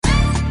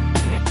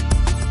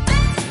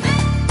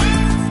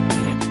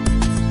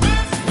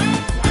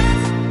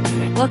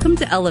Welcome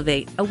to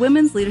Elevate, a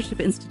Women's Leadership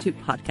Institute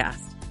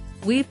podcast.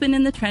 We've been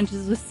in the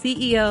trenches with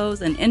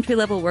CEOs and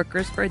entry-level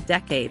workers for a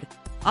decade,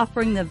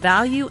 offering the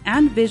value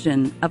and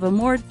vision of a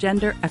more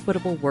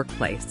gender-equitable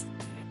workplace.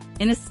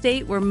 In a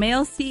state where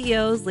male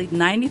CEOs lead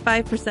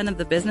 95% of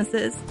the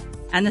businesses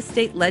and the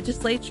state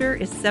legislature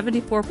is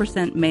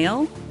 74%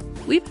 male,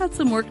 we've had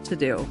some work to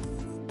do.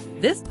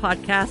 This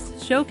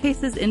podcast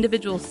showcases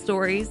individual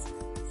stories,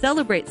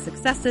 celebrates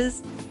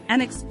successes,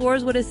 and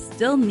explores what is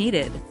still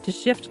needed to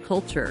shift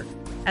culture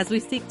as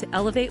we seek to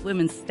elevate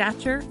women's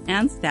stature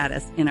and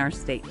status in our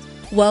state.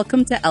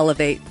 Welcome to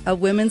Elevate, a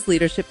Women's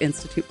Leadership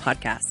Institute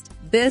podcast.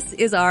 This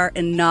is our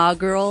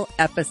inaugural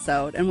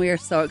episode, and we are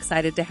so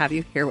excited to have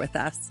you here with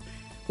us.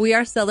 We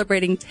are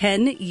celebrating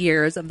 10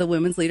 years of the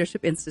Women's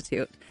Leadership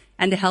Institute,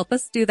 and to help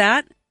us do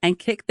that and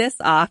kick this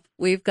off,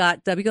 we've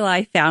got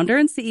WLI founder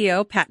and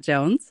CEO Pat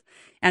Jones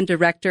and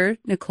director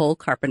Nicole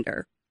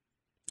Carpenter.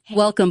 Hey.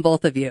 Welcome,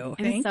 both of you.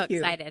 I'm so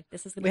excited.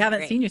 This is We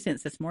haven't seen you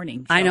since this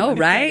morning. So I know,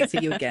 right? See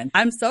you again.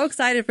 I'm so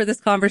excited for this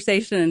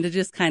conversation and to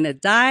just kind of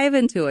dive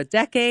into a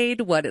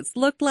decade, what it's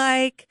looked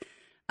like.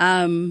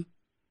 Kind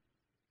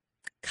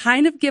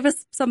of give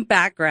us some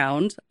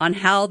background on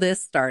how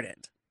this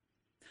started.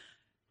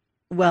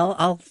 Well,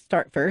 I'll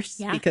start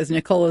first because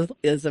Nicole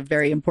is a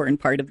very important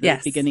part of the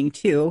beginning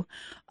too.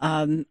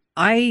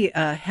 I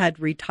had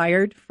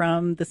retired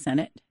from the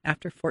Senate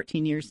after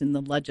 14 years in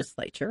the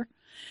legislature.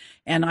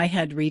 And I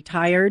had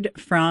retired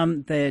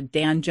from the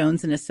Dan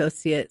Jones and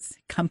Associates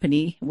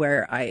company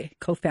where I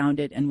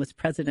co-founded and was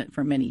president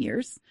for many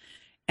years.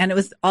 And it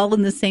was all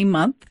in the same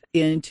month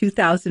in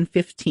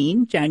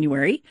 2015,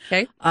 January.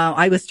 Okay.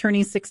 I was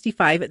turning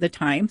 65 at the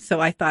time, so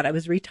I thought I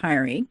was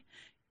retiring.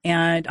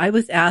 And I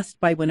was asked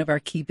by one of our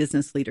key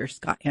business leaders,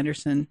 Scott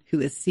Anderson, who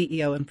is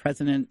CEO and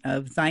president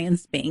of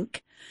Zions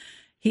Bank.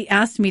 He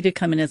asked me to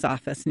come in his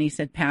office and he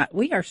said, Pat,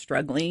 we are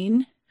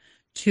struggling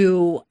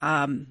to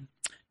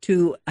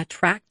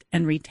attract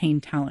and retain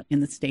talent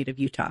in the state of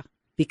Utah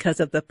because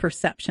of the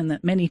perception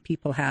that many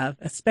people have,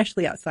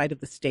 especially outside of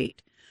the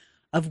state,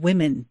 of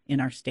women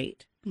in our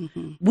state.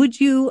 Mm-hmm. Would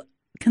you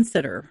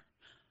consider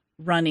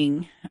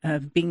running,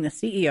 being the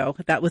CEO,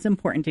 that was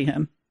important to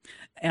him,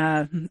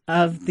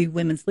 of the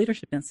Women's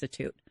Leadership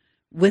Institute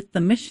with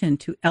the mission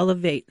to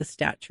elevate the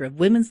stature of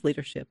women's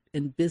leadership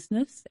in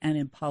business and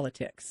in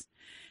politics?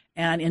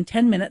 And in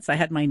 10 minutes, I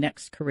had my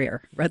next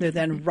career rather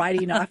than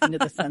riding off into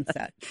the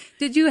sunset.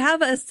 Did you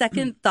have a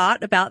second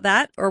thought about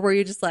that? Or were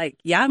you just like,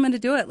 yeah, I'm going to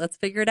do it. Let's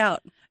figure it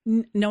out.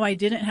 No, I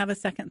didn't have a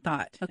second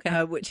thought,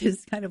 okay. Which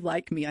is kind of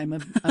like me. I'm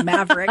a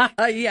maverick.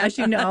 As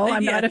you know,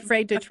 I'm not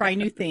afraid to try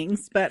new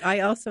things. But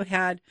I also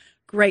had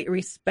great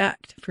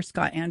respect for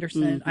Scott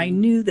Anderson. Mm-hmm. I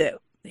knew that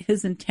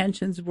his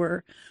intentions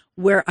were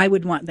where I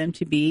would want them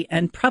to be.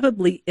 And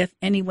probably if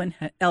anyone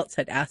else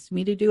had asked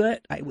me to do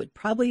it, I would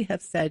probably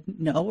have said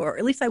no, or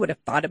at least I would have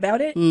thought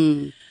about it.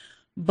 Mm.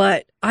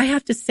 But I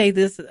have to say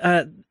this,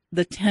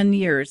 the 10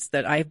 years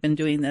that I've been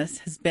doing this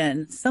has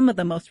been some of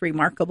the most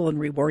remarkable and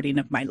rewarding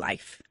of my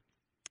life.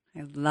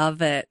 I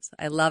love it.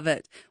 I love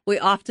it. We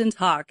often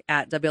talk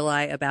at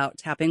WLI about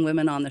tapping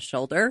women on the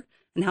shoulder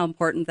and how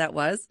important that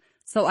was.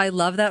 So I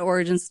love that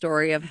origin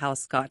story of how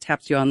Scott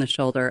tapped you on the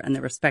shoulder and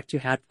the respect you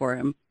had for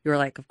him. You were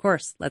like, of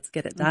course, let's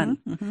get it done.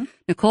 Mm-hmm, mm-hmm.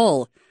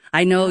 Nicole,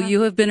 I know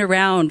you have been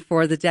around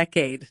for the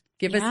decade.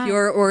 Give us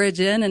your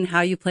origin and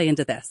how you play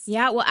into this.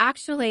 Yeah, well,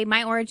 actually,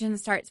 my origin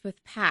starts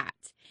with Pat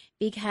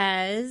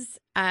because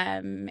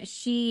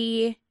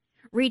she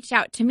reached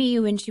out to me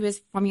when she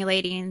was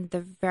formulating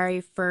the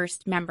very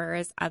first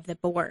members of the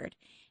board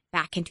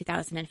back in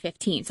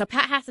 2015. So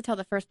Pat has to tell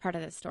the first part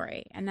of the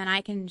story, and then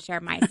I can share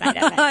my side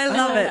of it. I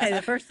love it. Okay,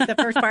 the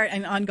first part,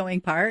 an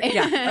ongoing part.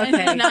 Yeah.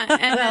 Okay. and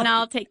then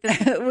I'll take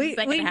the we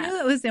knew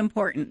it was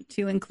important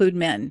to include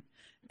men.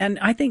 And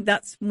I think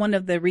that's one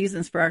of the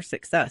reasons for our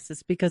success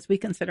is because we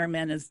consider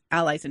men as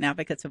allies and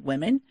advocates of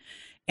women.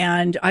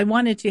 And I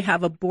wanted to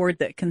have a board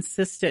that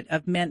consisted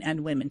of men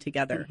and women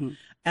together. Mm-hmm.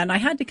 And I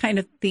had to kind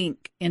of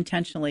think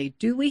intentionally,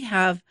 do we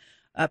have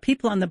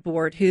people on the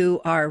board who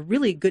are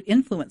really good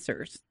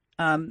influencers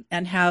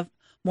and have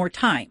more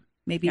time,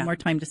 more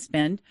time to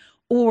spend?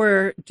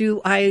 Or do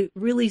I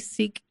really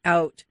seek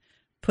out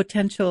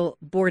potential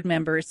board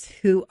members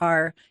who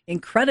are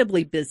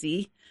incredibly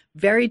busy,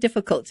 very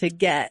difficult to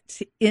get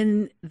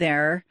in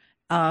there?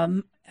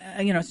 So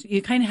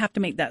you kind of have to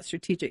make that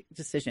strategic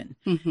decision.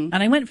 Mm-hmm.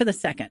 And I went for the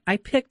second. I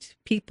picked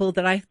people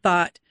that I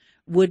thought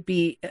would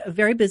be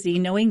very busy,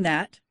 knowing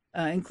that,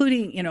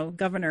 including,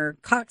 Governor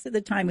Cox at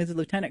the time, who was a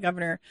lieutenant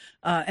governor,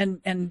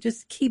 and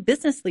just key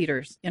business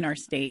leaders in our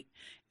state.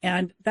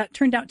 And that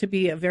turned out to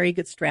be a very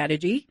good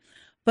strategy.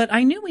 But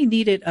I knew we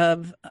needed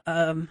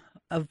a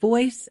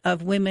voice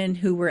of women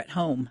who were at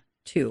home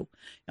too.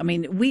 I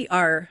mean, we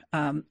are,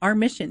 our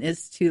mission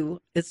is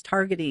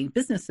targeting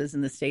businesses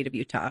in the state of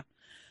Utah.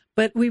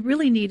 But we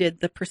really needed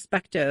the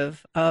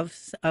perspective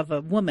of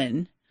a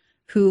woman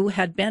who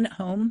had been at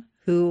home,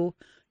 who,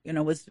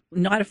 was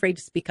not afraid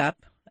to speak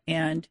up,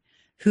 and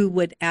who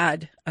would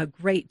add a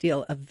great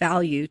deal of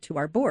value to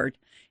our board.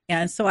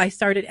 And so I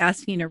started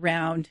asking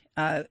around,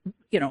 do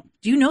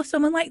you know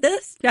someone like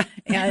this? Yeah.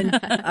 And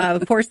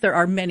of course, there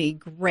are many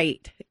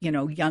great,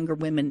 younger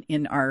women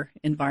in our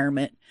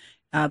environment.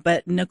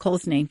 But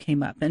Nicole's name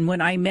came up. And when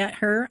I met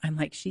her, I'm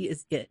like, she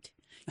is it.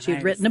 She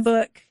had written a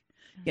book.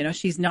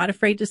 She's not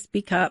afraid to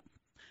speak up,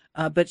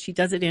 but she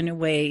does it in a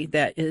way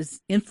that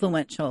is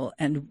influential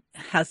and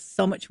has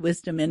so much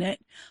wisdom in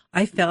it.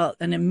 I felt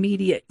an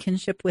immediate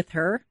kinship with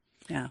her.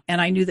 Yeah. And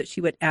I knew that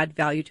she would add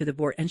value to the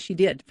board. And she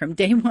did from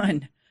day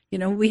one.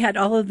 We had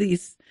all of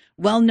these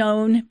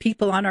well-known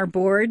people on our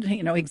board,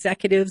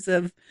 executives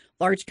of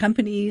large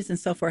companies and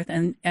so forth.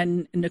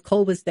 And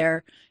Nicole was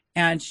there,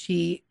 and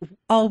she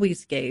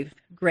always gave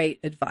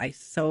great advice.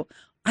 So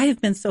I have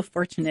been so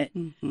fortunate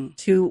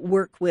to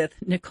work with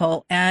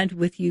Nicole and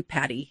with you,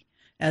 Patty,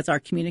 as our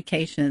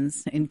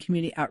communications and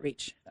community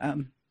outreach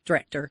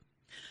director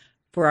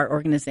for our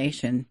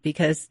organization,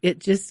 because it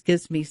just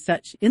gives me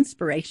such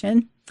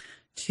inspiration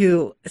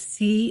to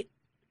see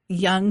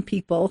young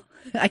people.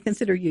 I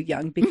consider you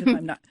young because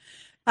I'm not,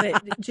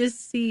 but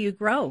just see you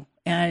grow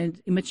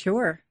and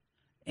mature.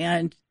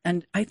 And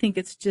I think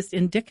it's just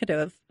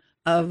indicative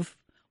of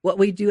what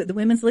we do at the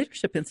Women's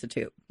Leadership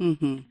Institute.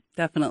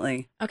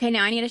 Definitely. Okay,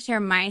 now I need to share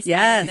my story.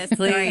 Yes, this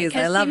story, please.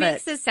 I love she it.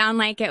 makes it sound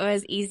like it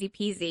was easy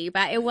peasy,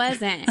 but it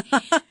wasn't.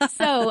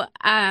 So,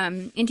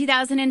 in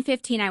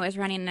 2015, I was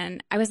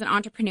an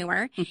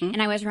entrepreneur,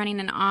 and I was running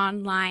an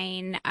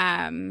online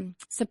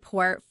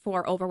support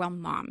for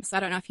overwhelmed moms. I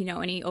don't know if you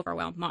know any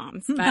overwhelmed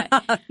moms,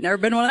 but never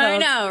been one of those. I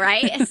know,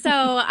 right? So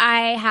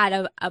I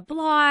had a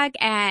blog,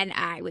 and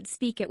I would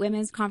speak at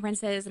women's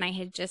conferences, and I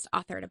had just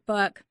authored a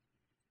book.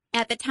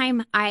 At the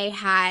time, I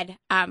had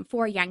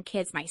 4 young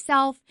kids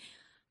myself,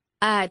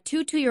 2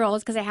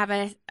 2-year-olds because I have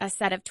a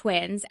set of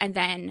twins, and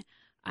then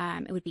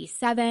it would be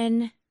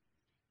 7,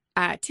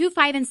 2,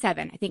 5, and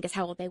 7, I think is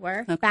how old they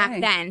were back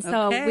then.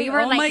 So we were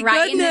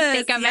right in the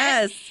thick of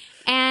it.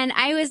 And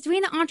I was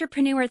doing the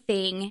entrepreneur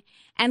thing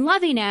and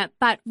loving it,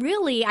 but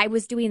really I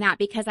was doing that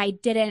because I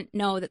didn't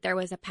know that there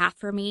was a path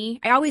for me.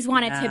 I always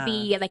wanted to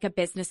be like a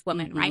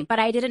businesswoman, right? But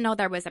I didn't know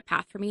there was a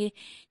path for me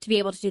to be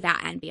able to do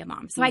that and be a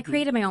mom. So I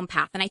created my own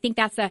path. And I think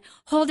that's a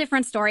whole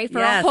different story for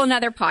a whole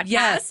nother podcast.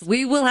 Yes,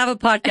 we will have a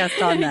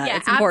podcast on that. Yeah,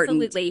 it's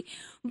important. Absolutely.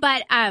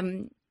 But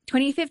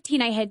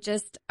 2015, I had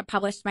just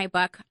published my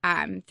book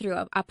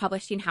through a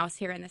publishing house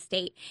here in the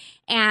state.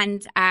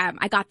 And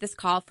I got this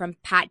call from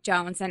Pat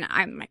Jones, and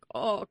I'm like,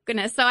 oh,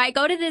 goodness. So I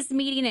go to this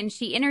meeting, and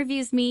she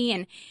interviews me.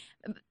 And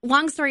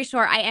long story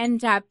short, I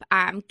end up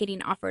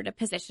getting offered a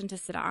position to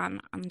sit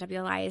on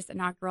WLI's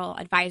inaugural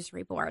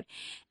advisory board.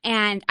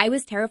 And I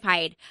was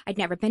terrified. I'd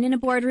never been in a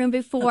boardroom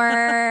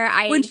before.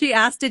 When she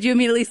asked, did you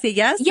immediately say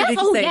yes? Yes.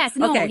 Yes.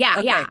 No. Okay.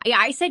 Yeah.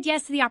 I said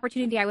yes to the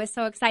opportunity. I was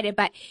so excited.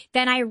 But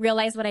then I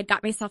realized what I'd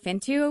got myself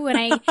into when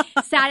I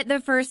sat at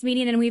the first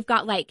meeting, and we've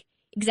got like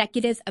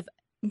executives of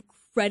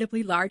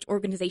incredibly large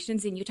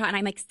organizations in Utah. And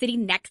I'm like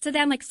sitting next to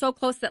them, like so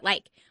close that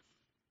like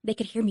they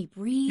could hear me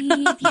breathe,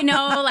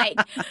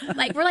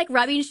 like we're like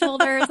rubbing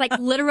shoulders, like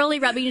literally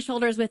rubbing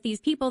shoulders with these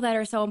people that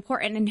are so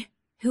important. And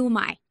who am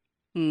I?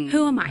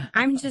 Who am I?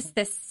 I'm just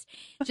this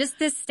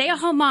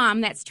stay-at-home mom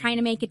that's trying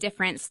to make a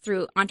difference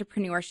through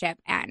entrepreneurship.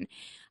 And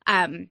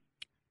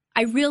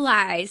I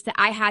realized that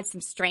I had some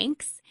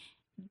strengths,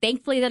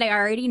 thankfully, that I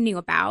already knew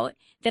about,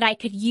 that I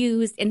could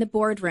use in the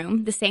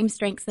boardroom, the same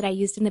strengths that I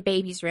used in the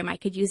baby's room, I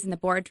could use in the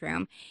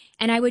boardroom.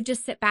 And I would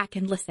just sit back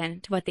and listen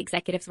to what the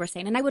executives were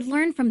saying, and I would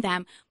learn from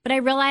them. But I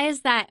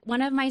realized that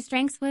one of my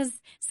strengths was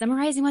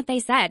summarizing what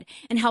they said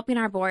and helping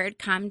our board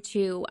come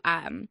to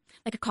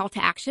like a call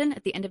to action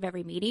at the end of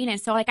every meeting. And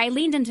so like I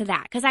leaned into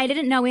that because I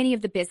didn't know any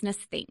of the business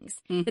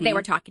things that they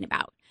were talking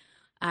about.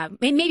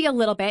 Maybe a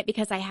little bit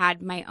because I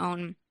had my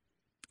own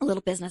little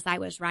business I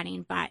was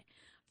running, but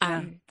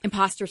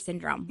imposter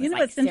syndrome was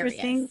what's serious.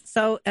 interesting?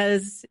 So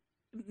as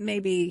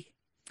maybe,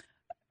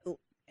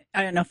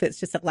 I don't know if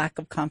it's just a lack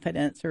of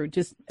confidence or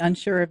just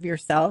unsure of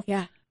yourself.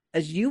 Yeah.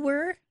 As you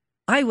were,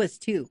 I was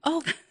too.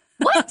 Oh,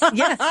 what?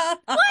 Yes.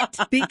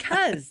 What?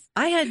 Because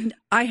I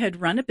had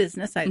run a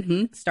business.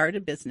 I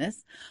started a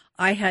business.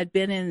 I had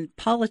been in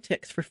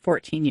politics for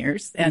 14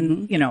 years.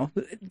 And,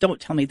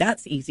 don't tell me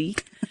that's easy.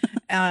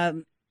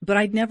 But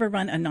I'd never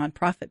run a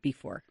nonprofit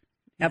before,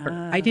 ever.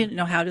 I didn't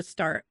know how to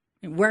start,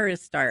 where to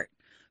start,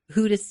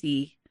 who to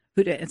see,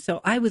 and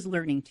so I was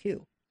learning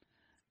too.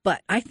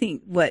 But I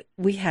think what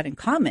we had in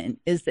common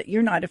is that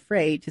you're not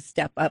afraid to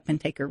step up and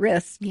take a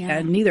risk,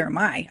 and neither am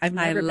I. I've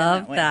never been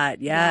love that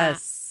way.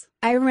 Yes.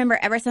 Yeah. I remember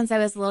ever since I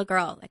was a little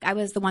girl, like I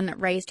was the one that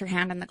raised her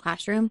hand in the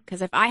classroom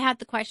because if I had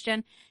the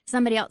question,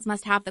 somebody else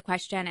must have the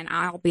question, and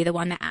I'll be the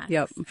one that asks.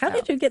 Yep. How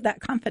did you get that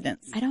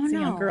confidence? I don't as know.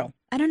 a young girl?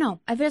 I don't know.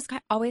 I've just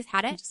always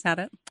had it. Just had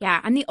it.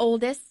 Yeah, I'm the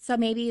oldest, so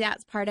maybe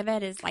that's part of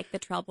it. Is like the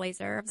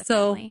trailblazer of the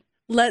family.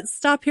 Let's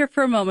stop here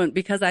for a moment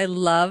because I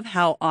love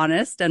how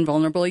honest and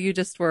vulnerable you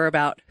just were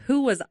about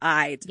who was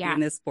I to be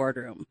in this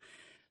boardroom.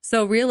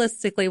 So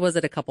realistically, was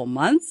it a couple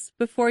months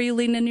before you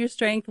leaned into your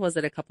strength? Was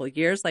it a couple of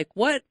years? Like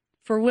what,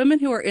 for women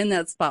who are in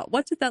that spot,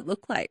 what did that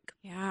look like?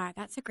 Yeah,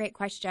 that's a great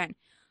question.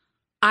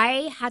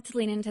 I had to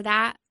lean into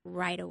that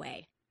right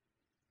away.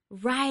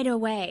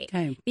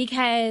 Okay.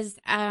 Because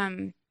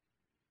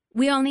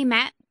we only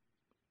met,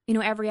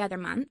 every other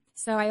month.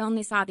 So I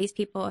only saw these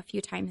people a few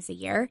times a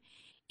year.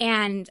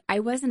 And I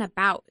wasn't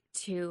about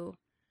to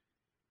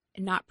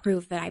not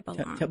prove that I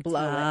belonged. To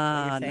blow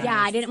it. Nice. Yeah,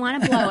 I didn't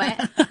want to blow it.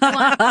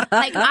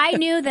 I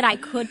knew that I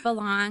could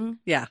belong.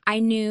 Yeah. I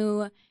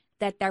knew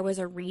that there was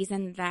a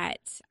reason that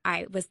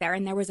I was there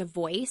and there was a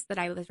voice that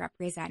I was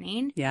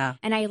representing. Yeah.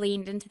 And I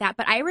leaned into that.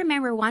 But I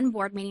remember one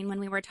board meeting when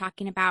we were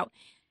talking about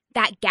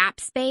that gap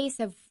space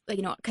of,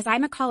 because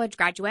I'm a college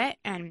graduate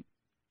and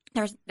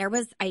there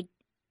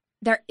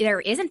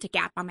isn't a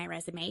gap on my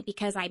resume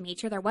because I made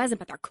sure there wasn't,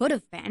 but there could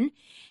have been.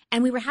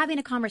 And we were having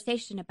a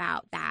conversation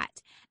about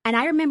that. And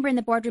I remember in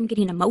the boardroom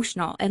getting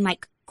emotional and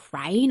like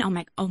crying. I'm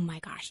like, oh my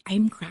gosh,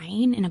 I'm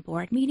crying in a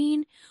board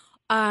meeting.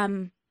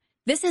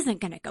 This isn't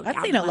going to go down.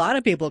 I've seen a well. lot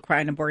of people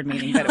cry in a board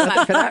meeting, but it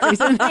wasn't for that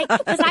reason.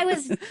 Because I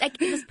was like,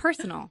 it was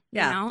personal,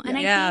 Yeah. And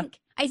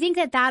I think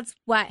that that's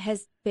what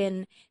has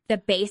been the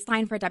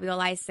baseline for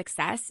WLI's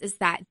success is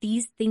that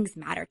these things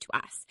matter to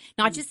us,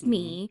 not just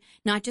me,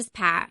 not just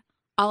Pat,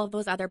 all of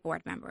those other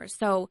board members.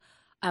 So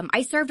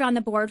I served on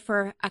the board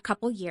for a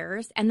couple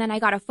years, and then I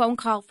got a phone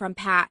call from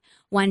Pat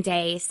one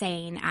day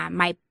saying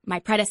my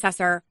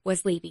predecessor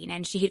was leaving,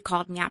 and she had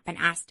called me up and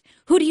asked,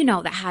 who do you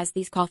know that has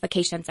these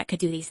qualifications that could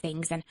do these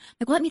things? And I'm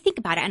like, well, let me think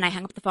about it. And I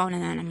hung up the phone,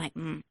 and then I'm like,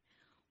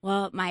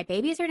 well, my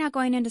babies are now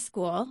going into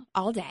school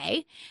all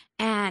day,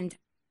 and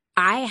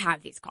I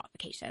have these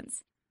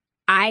qualifications.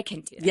 I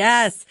can do this.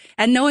 Yes.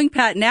 And knowing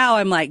Pat now,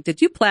 I'm like,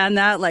 did you plan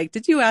that? Like,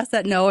 did you ask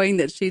that knowing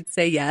that she'd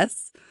say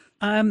yes?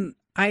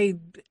 I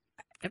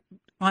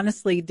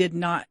honestly did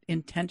not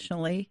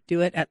intentionally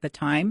do it at the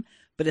time,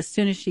 but as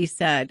soon as she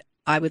said,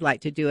 I would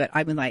like to do it,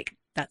 I was like,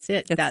 that's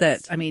it.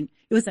 That's it. I mean,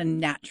 it was a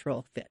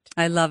natural fit.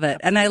 I love it.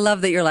 And I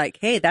love that you're like,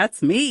 hey,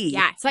 that's me.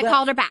 Yeah. So I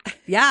called her back.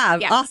 Yeah.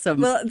 Yeah.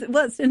 Awesome. Well,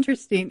 what's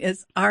interesting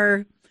is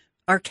our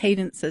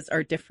cadences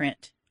are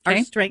different. Okay.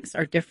 Our strengths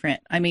are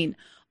different. I mean,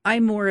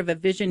 I'm more of a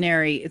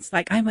visionary. It's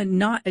like I'm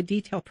not a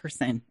detail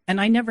person, and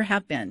I never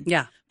have been.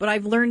 Yeah. But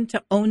I've learned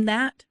to own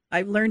that.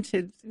 I've learned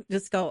to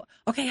just go,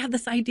 okay, I have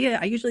this idea.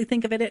 I usually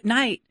think of it at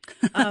night.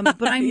 But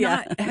I'm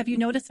not. Have you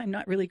noticed I'm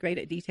not really great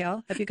at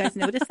detail? Have you guys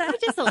noticed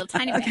that? Just a little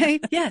tiny bit. Okay.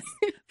 Yes.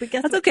 But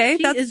guess That's what? okay.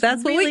 She That's is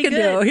what we really can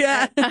good do.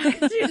 Yeah.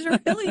 She's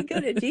really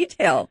good at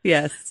detail.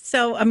 Yes.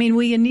 So, I mean,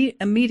 we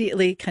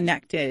immediately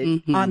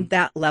connected on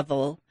that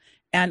level.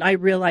 And I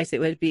realized it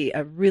would be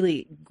a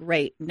really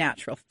great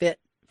natural fit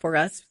for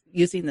us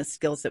using the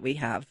skills that we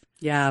have.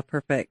 Yeah.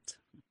 Perfect.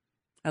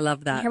 I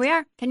love that. Here we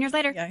are, 10 years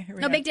later. Yeah, here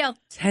we No are. big deal.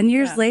 10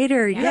 years Yeah.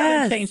 later. Yeah,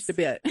 Yes. I've changed a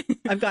bit.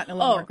 I've gotten a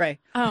little more gray.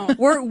 Oh,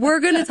 We're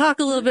going to talk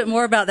a little bit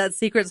more about that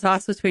secret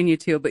sauce between you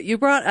two, but you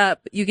brought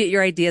up, you get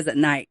your ideas at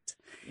night.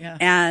 Yeah.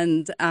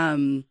 And,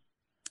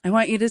 I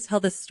want you to tell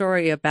the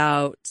story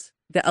about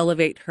the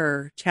Elevate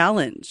Her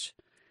challenge,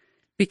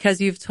 because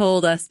you've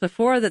told us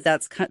before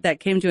that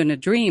came to you in a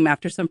dream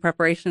after some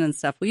preparation and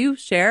stuff. Will you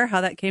share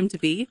how that came to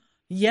be?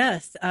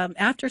 Yes.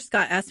 After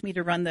Scott asked me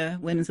to run the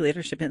Women's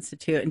Leadership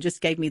Institute and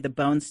just gave me the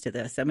bones to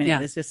this. I mean, Yeah.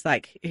 It was just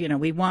like,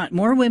 we want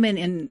more women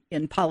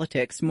in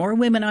politics, more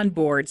women on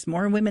boards,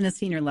 more women at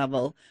senior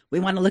level. We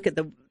want to look at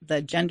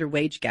the gender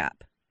wage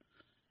gap.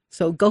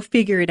 So go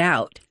figure it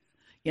out.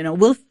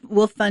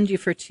 We'll fund you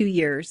for 2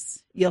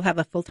 years. You'll have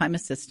a full-time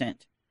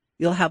assistant.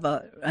 You'll have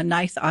a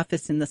nice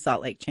office in the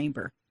Salt Lake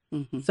Chamber.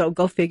 Mm-hmm. So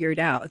go figure it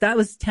out. That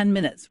was 10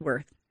 minutes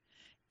worth.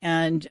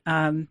 And,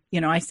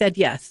 I said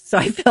yes. So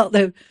I felt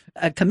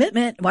a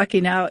commitment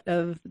walking out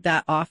of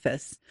that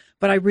office,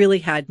 but I really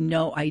had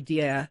no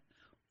idea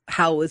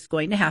how it was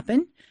going to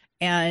happen.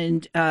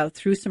 And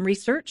through some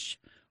research,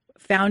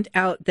 found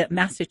out that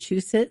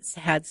Massachusetts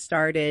had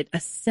started a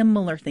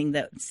similar thing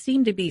that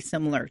seemed to be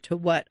similar to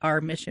what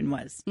our mission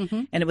was.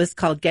 Mm-hmm. And it was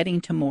called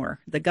Getting to More.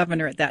 The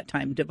governor at that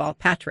time, Deval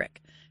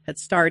Patrick, had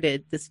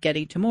started this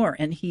Getting to More.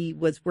 And he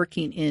was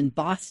working in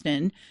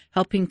Boston,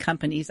 helping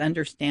companies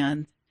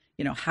understand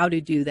how to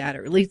do that,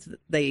 or at least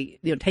they,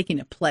 taking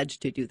a pledge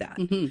to do that.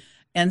 Mm-hmm.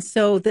 And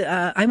so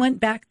I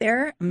went back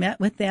there, met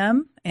with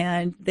them,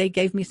 and they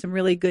gave me some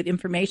really good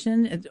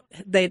information.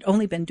 They'd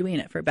only been doing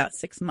it for about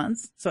 6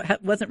 months, so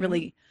it wasn't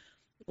really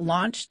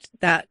launched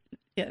that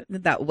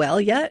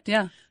well yet.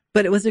 Yeah.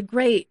 But it was a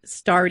great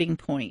starting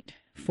point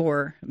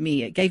for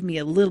me. It gave me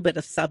a little bit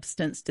of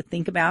substance to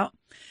think about.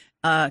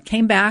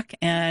 Came back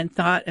and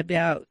thought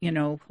about,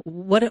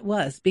 what it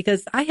was,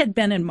 because I had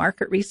been in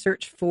market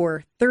research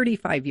for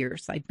 35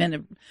 years. I'd been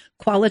a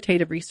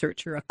qualitative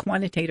researcher, a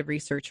quantitative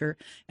researcher,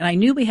 and I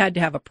knew we had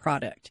to have a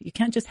product. You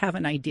can't just have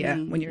an idea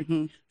when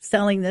you're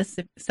selling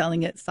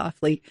it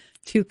softly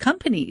to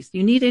companies.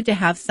 You needed to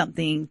have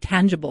something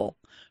tangible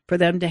for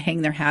them to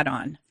hang their hat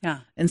on. Yeah.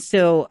 And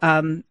so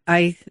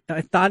I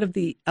thought of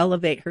the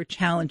Elevate Her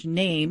Challenge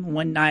name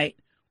one night,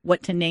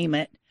 what to name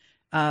it.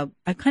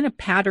 I kind of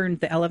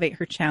patterned the Elevate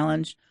Her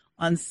Challenge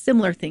on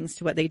similar things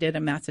to what they did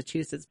in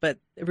Massachusetts, but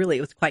really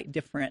it was quite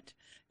different.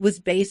 It was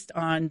based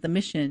on the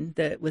mission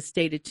that was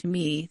stated to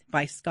me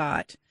by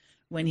Scott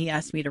when he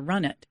asked me to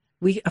run it.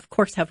 we of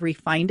course have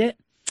refined it.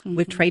 Mm-hmm.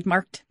 We've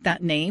trademarked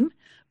that name,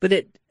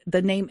 but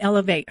the name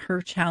Elevate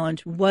Her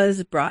Challenge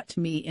was brought to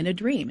me in a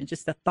dream and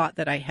just a thought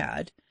that I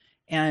had.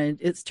 And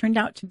it's turned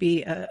out to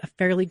be a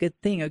fairly good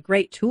thing, a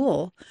great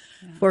tool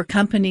for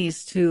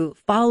companies to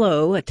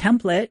follow, a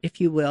template, if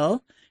you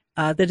will,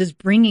 that is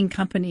bringing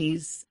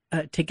companies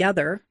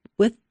together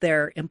with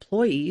their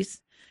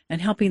employees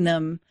and helping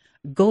them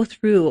go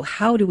through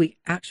how do we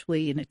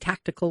actually, in a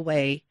tactical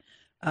way,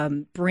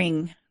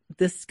 bring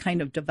this kind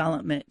of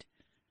development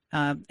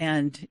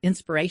and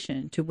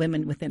inspiration to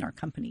women within our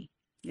company.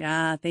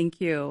 Yeah, thank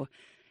you.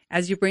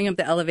 As you bring up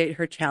the Elevate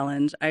Her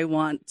Challenge, I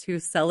want to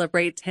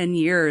celebrate 10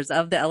 years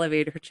of the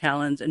Elevate Her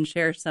Challenge and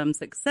share some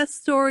success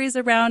stories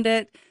around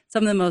it,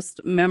 some of the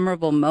most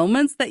memorable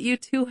moments that you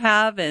two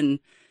have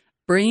in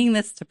bringing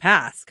this to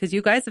pass, because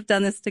you guys have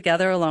done this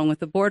together along with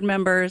the board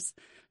members.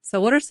 So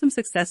what are some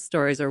success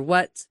stories, or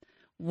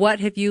what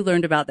have you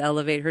learned about the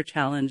Elevate Her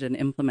Challenge and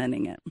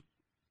implementing it?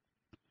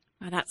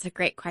 Well, that's a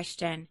great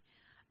question.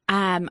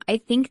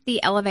 I think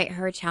the Elevate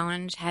Her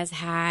Challenge has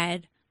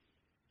had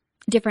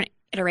different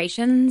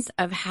iterations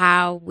of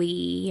how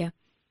we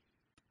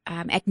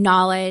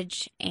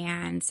acknowledge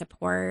and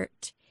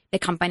support the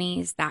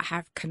companies that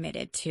have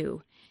committed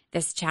to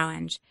this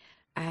challenge.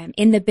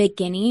 In the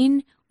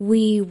beginning,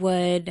 we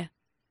would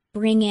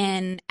bring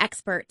in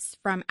experts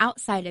from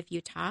outside of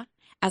Utah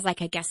as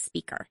like a guest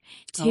speaker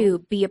to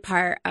be a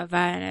part of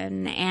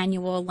an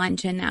annual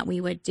luncheon that we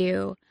would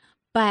do.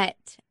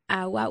 But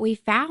what we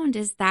found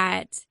is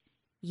that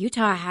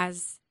Utah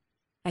has,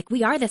 like,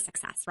 we are the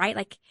success, right?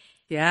 Like,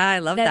 yeah, I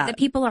love that. The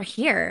people are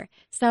here.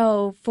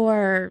 So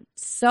for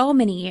so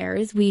many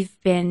years, we've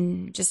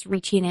been just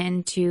reaching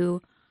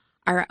into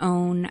our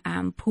own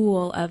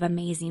pool of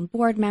amazing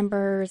board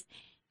members,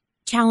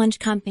 challenge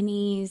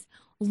companies,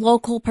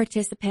 local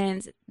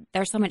participants.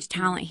 There's so much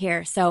talent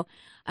here. So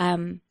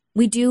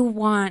we do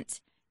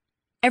want,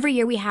 every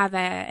year we have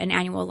an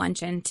annual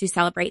luncheon to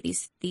celebrate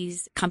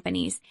these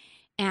companies.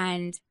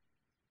 And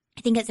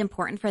I think it's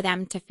important for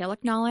them to feel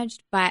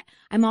acknowledged, but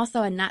I'm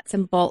also a nuts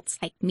and bolts,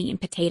 like meat and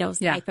potatoes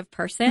type of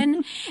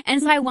person.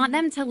 And so I want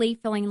them to leave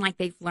feeling like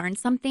they've learned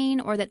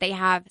something, or that they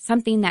have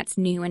something that's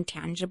new and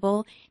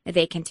tangible that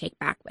they can take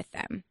back with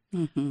them.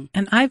 Mm-hmm.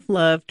 And I've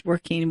loved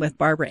working with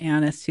Barbara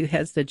Annis, who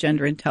has the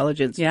Gender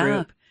Intelligence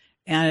Group.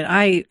 And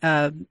I,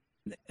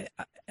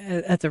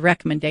 as a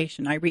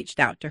recommendation, I reached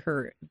out to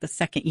her the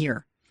second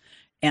year.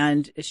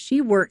 And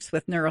she works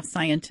with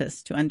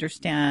neuroscientists to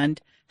understand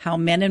how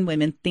men and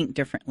women think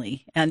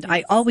differently. And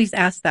I always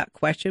ask that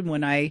question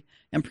when I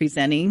am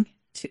presenting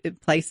to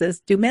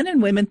places. Do men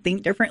and women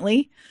think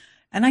differently?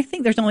 And I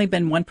think there's only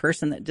been one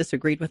person that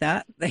disagreed with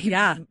that.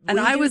 And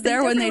I was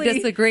there when they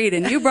disagreed,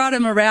 and you brought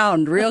them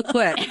around real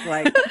quick.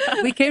 Like,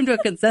 we came to a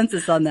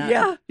consensus on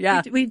that.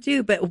 Yeah. We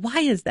do. But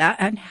why is that?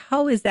 And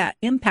how is that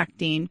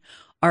impacting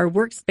our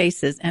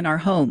workspaces and our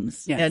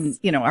homes and,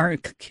 our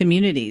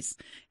communities?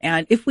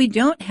 And if we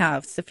don't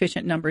have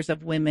sufficient numbers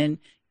of women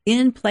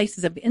in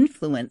places of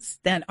influence,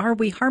 then are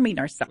we harming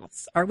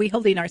ourselves? Are we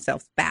holding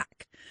ourselves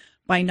back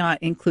by not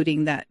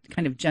including that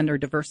kind of gender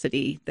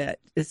diversity that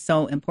is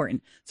so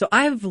important? So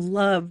I've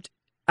loved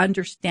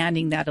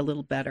understanding that a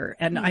little better.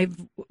 And I've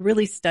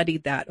really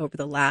studied that over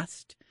the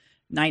last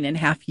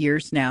 9.5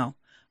 years now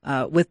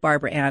with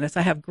Barbara Annis.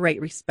 I have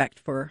great respect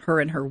for her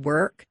and her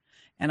work.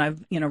 And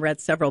I've, read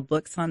several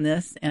books on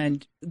this,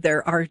 and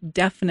there are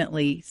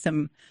definitely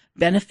some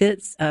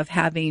benefits of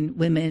having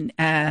women,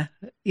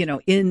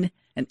 in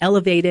and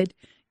elevated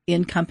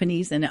in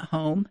companies and at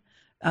home,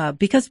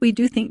 because we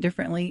do think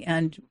differently,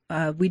 and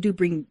we do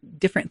bring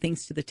different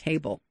things to the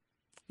table.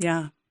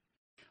 Yeah.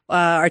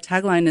 Our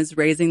tagline is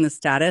raising the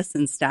status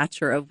and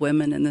stature of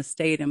women in the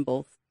state in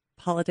both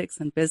politics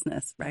and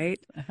business, right?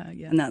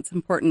 And that's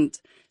important.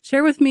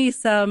 Share with me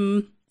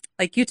some,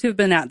 like, you two have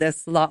been at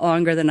this a lot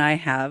longer than I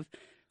have,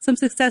 some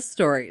success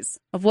stories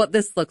of what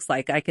this looks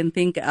like. I can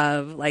think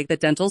of, like, the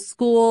dental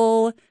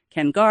school,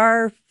 Ken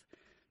Garf.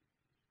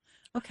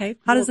 Okay.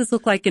 How does this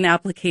look like in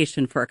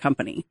application for a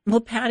company? Well,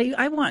 Patty,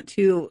 I want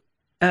to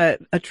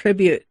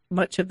attribute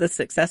much of the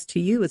success to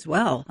you as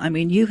well. I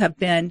mean, you have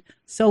been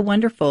so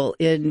wonderful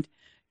in,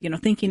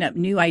 thinking up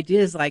new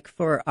ideas, like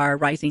for our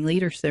Rising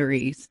Leader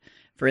series,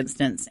 for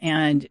instance,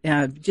 and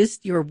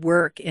just your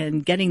work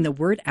in getting the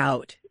word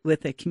out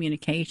with the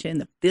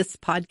communication, this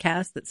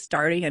podcast that's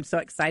starting. I'm so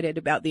excited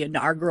about the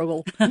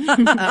inaugural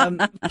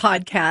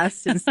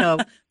podcast. And so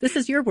this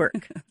is your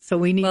work. So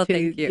we need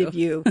to give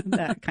you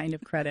that kind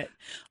of credit.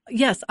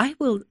 Yes, I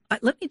will.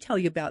 Let me tell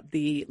you about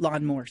the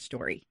lawnmower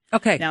story.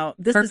 Okay. Now,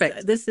 this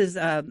is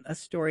a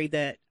story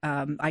that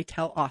I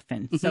tell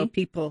often. Mm-hmm. So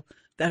people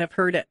that have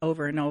heard it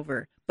over and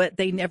over, but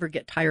they never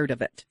get tired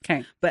of it.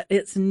 Okay. But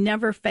it's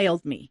never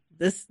failed me.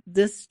 This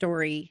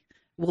story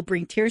will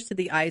bring tears to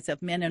the eyes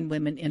of men and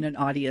women in an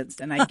audience,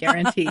 and I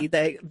guarantee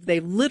they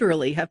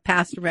literally have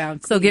passed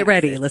around. So get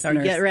ready, listeners.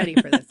 So get ready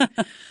for this.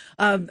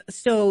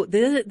 So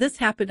this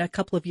happened a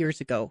couple of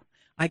years ago.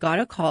 I got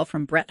a call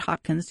from Brett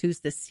Hopkins, who's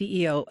the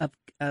CEO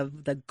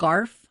of the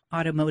Garf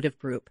Automotive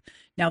Group.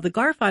 Now, the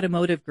Garf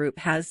Automotive Group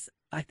has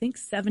I think,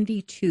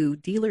 72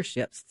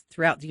 dealerships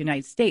throughout the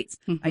United States.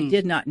 I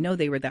did not know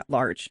they were that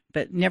large,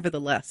 but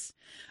nevertheless,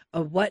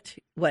 what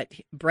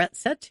Brett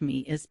said to me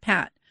is,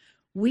 Pat,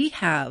 we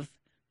have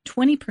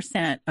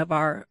 20% of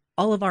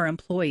all of our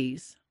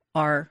employees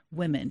are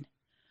women.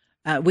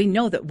 We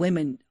know that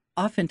women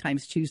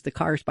oftentimes choose the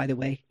cars, by the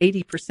way.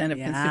 80% of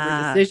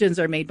consumer decisions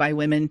are made by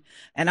women.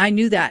 And I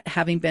knew that,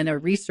 having been a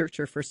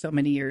researcher for so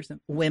many years.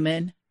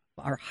 Women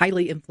are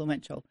highly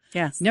influential.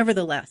 Yes.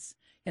 Nevertheless,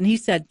 and he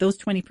said those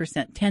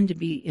 20% tend to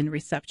be in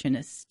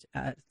receptionist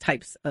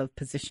types of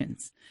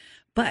positions.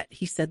 But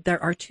he said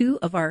there are 2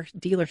 of our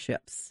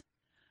dealerships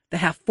that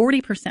have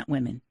 40%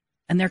 women,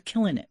 and they're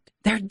killing it.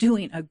 They're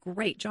doing a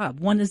great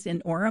job. One is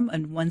in Orem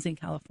and one's in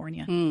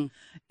California.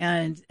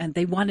 And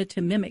they wanted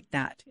to mimic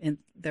that in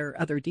their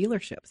other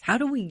dealerships. How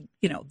do we,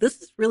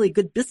 this is really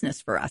good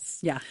business for us.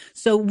 Yeah.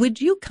 So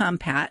would you come,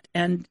 Pat,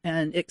 and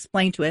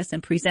explain to us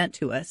and present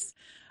to us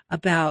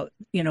about,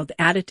 the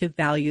additive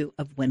value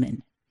of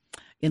women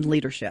in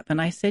leadership?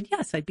 And I said,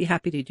 yes, I'd be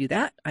happy to do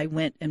that. I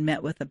went and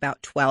met with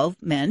about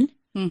 12 men.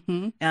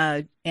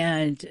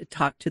 And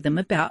talk to them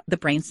about the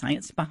brain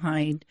science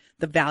behind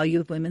the value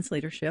of women's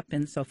leadership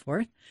and so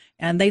forth.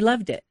 And they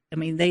loved it. I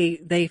mean,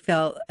 they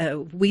felt,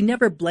 we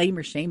never blame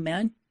or shame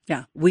men.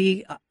 Yeah.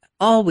 We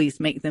always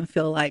make them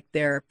feel like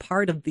they're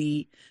part of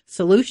the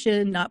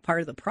solution, not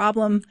part of the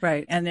problem.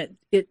 Right. And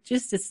it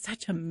just is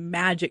such a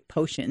magic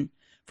potion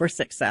for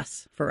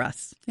success for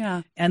us.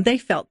 Yeah. And they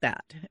felt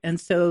that. And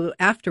so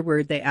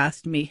afterward, they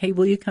asked me, hey,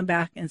 will you come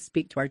back and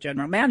speak to our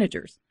general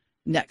managers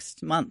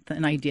next month?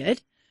 And I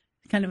did.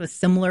 Kind of a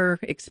similar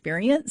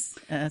experience.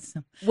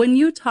 When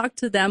you talked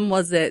to them,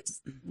 was it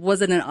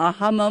an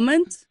aha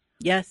moment?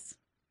 Yes.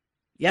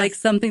 Like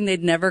something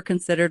they'd never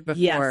considered before,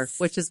 Yes.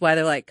 which is why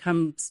they're like,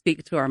 come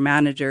speak to our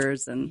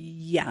managers. And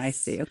yes. I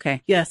see.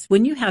 Okay. Yes.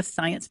 When you have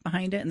science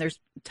behind it, and there's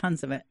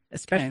tons of it,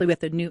 especially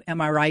with the new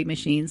MRI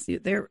machines,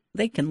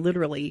 they can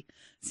literally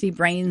see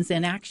brains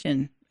in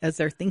action as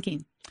they're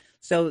thinking.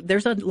 So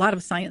there's a lot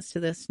of science to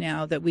this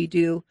now that we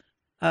do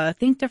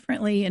think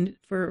differently and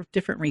for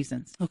different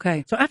reasons.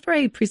 Okay. So after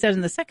I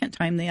presented the second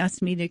time, they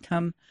asked me to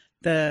come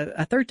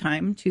a third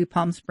time to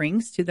Palm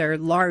Springs to their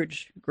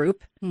large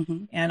group,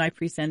 and I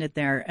presented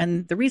there.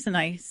 And the reason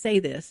I say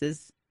this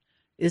is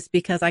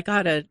because I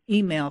got an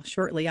email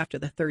shortly after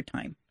the third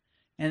time,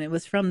 and it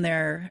was from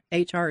their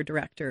HR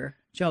director,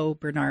 Joe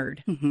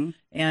Bernard,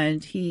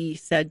 and he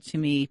said to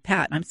me,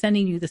 Pat, I'm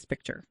sending you this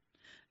picture.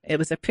 It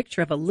was a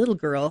picture of a little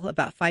girl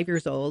about 5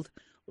 years old,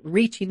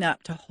 reaching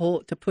up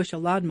to push a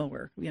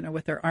lawnmower,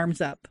 with her arms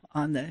up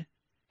on the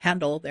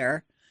handle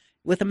there,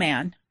 with a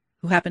man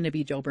who happened to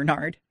be Joe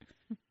Bernard.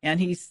 And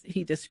he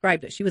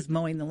described it. She was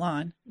mowing the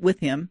lawn with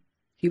him.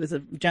 He was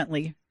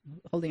gently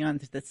holding on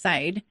to the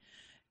side.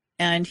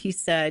 And he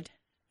said,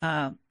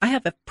 I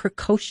have a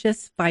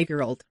precocious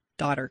 5-year-old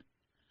daughter.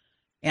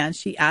 And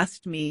she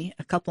asked me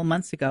a couple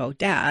months ago,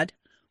 Dad,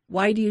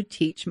 why do you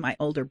teach my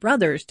older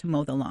brothers to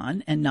mow the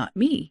lawn and not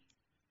me?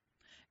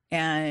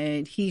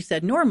 And he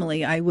said,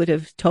 normally I would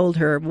have told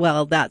her,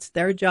 well, that's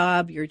their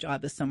job. Your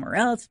job is somewhere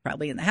else,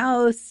 probably in the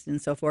house and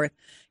so forth.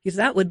 Because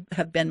that would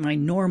have been my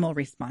normal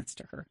response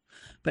to her.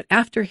 But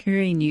after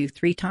hearing you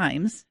 3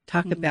 times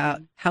talk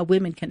about how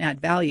women can add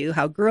value,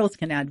 how girls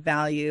can add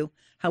value,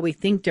 how we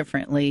think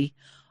differently,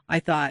 I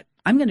thought,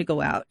 I'm going to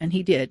go out. And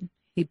he did.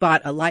 He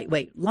bought a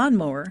lightweight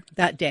lawnmower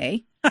that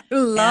day. I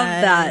love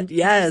that.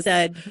 Yes. He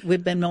said,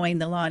 we've been mowing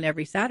the lawn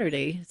every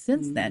Saturday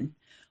since then.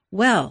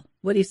 Well,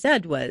 what he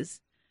said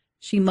was,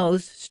 she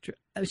mows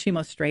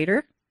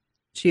straighter.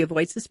 She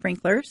avoids the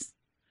sprinklers.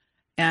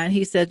 And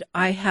he said,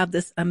 I have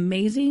this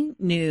amazing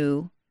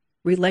new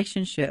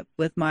relationship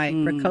with my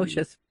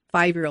precocious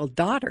 5-year-old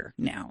daughter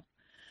now.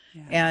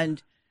 Yeah.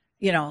 And,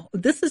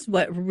 this is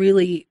what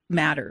really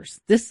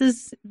matters. This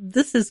is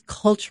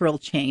cultural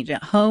change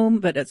at home,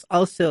 but it's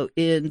also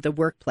in the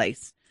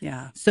workplace.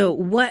 Yeah. So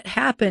what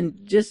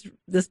happened just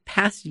this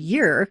past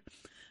year,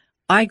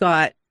 I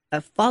got a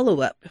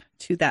follow-up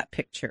to that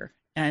picture.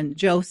 And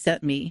Joe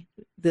sent me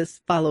this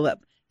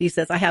follow-up. He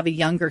says, I have a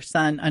younger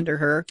son under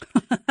her.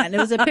 And it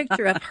was a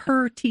picture of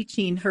her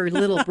teaching her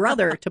little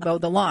brother to mow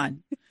the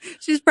lawn.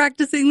 She's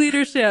practicing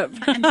leadership.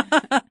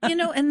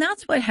 And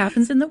that's what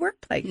happens in the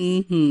workplace.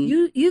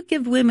 You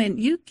give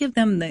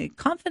them the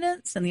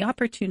confidence and the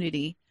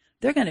opportunity.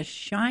 They're going to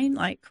shine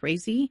like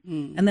crazy.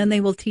 And then they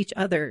will teach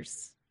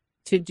others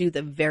to do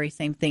the very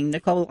same thing.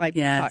 Nicole, I've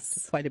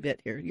talked quite a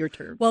bit here. Your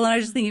turn. Well, and I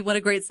just think what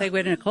a great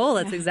segue to Nicole.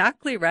 That's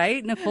exactly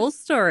right. Nicole's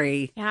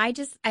story. Yeah,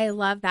 I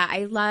love that.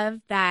 I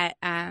love that.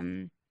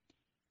 When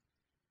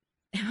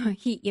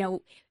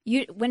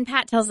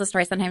Pat tells the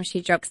story, sometimes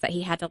she jokes that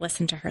he had to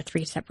listen to her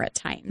 3 separate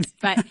times.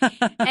 But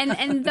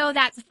and though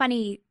that's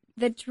funny,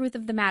 the truth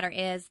of the matter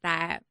is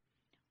that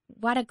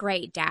what a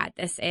great dad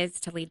this is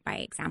to lead by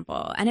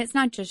example. And it's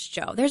not just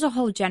Joe. There's a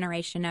whole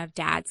generation of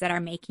dads that are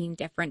making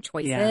different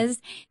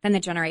choices than the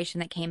generation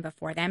that came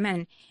before them.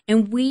 And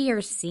we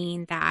are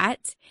seeing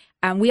that.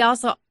 We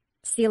also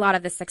see a lot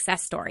of the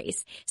success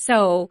stories.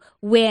 So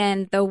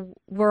when the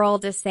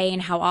world is saying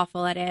how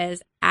awful it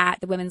is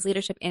at the Women's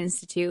Leadership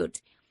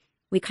Institute,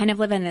 we kind of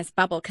live in this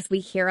bubble because we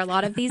hear a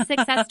lot of these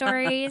success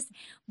stories,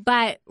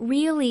 but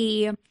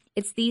really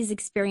it's these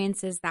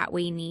experiences that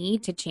we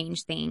need to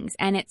change things.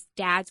 And it's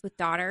dads with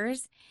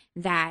daughters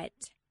that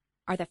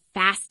are the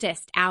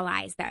fastest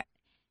allies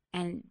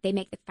and they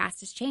make the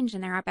fastest change,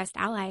 and they're our best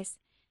allies.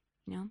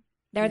 You know,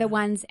 they're the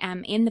ones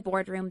in the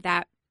boardroom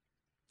that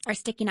are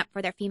sticking up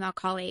for their female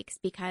colleagues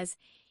because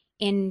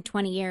in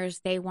 20 years,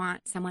 they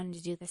want someone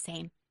to do the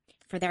same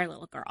for their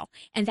little girl.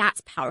 And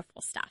that's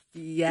powerful stuff.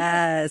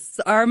 Yes.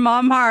 Our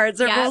mom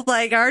hearts are both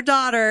like our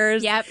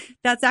daughters. Yep.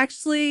 That's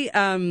actually,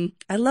 I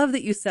love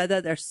that you said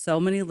that. There's so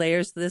many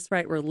layers to this,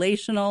 right?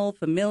 Relational,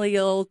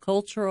 familial,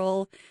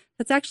 cultural.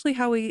 That's actually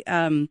how we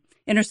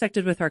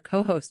intersected with our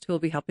co-host who will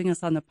be helping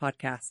us on the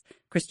podcast,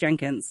 Chris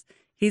Jenkins.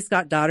 He's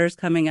got daughters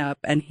coming up,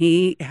 and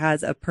he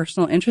has a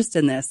personal interest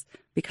in this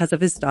because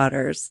of his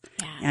daughters.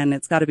 Yeah. And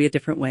it's got to be a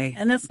different way.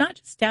 And it's not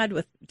just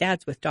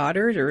dads with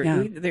daughters,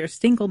 or they're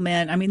single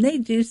men. I mean, they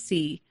do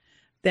see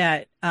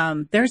that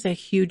there's a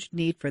huge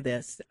need for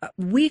this.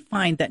 We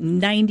find that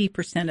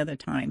 90% of the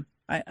time,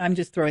 I'm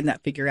just throwing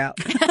that figure out.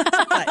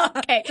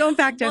 Okay. Don't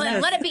factor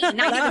that. Let it be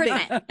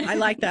 90%. I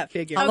like that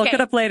figure. I'll look it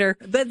up later.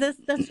 But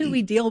that's who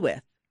we deal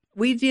with.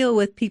 We deal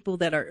with people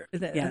that are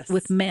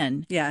with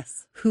men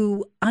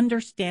who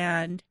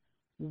understand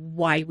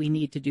why we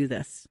need to do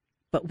this.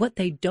 But what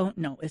they don't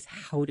know is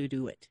how to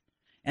do it.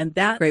 And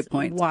that's great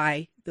point.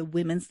 Why the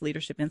Women's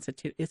Leadership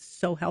Institute is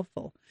so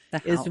helpful.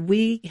 Is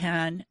we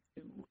can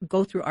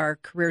go through our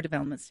career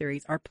development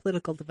series, our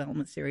political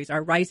development series,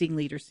 our rising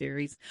leader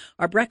series,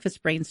 our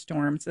breakfast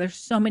brainstorms. There's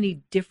so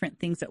many different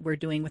things that we're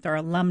doing with our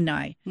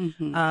alumni.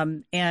 Mm-hmm.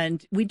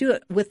 And we do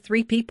it with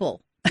 3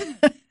 people.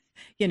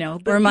 You know,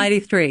 we're a mighty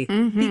 3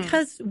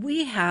 because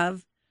we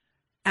have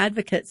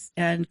advocates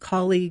and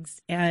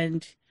colleagues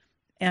and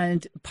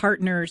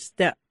partners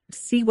that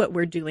see what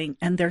we're doing,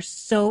 and they're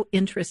so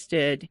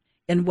interested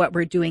in what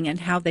we're doing and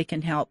how they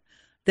can help,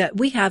 that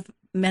we have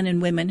men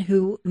and women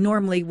who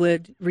normally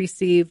would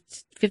receive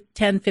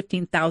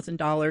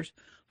 $10,000-$15,000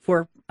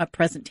 for a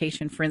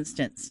presentation, for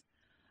instance.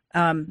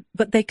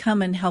 But they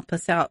come and help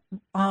us out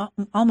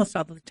almost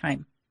all the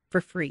time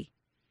for free.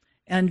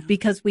 And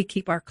because we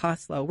keep our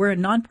costs low, we're a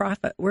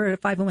nonprofit, we're a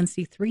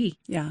 501c3.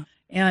 Yeah.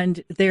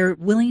 And they're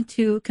willing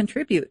to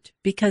contribute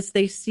because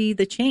they see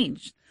the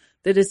change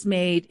that is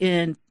made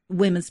in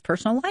women's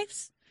personal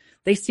lives.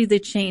 They see the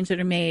change that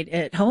are made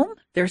at home.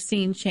 They're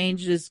seeing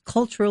changes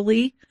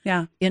culturally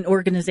in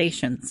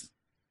organizations.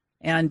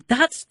 And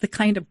that's the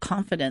kind of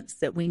confidence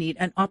that we need,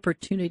 an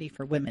opportunity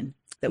for women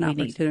that we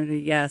need.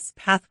 Yes.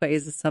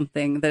 Pathways is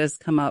something that has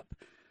come up.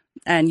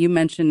 And you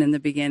mentioned in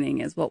the beginning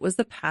is what was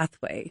the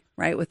pathway,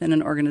 right, within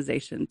an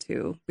organization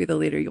to be the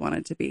leader you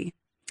wanted to be.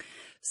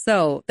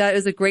 So that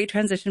is a great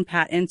transition,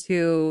 Pat,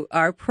 into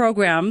our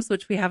programs,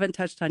 which we haven't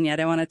touched on yet.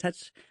 I want to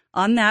touch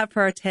on that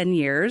for our 10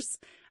 years.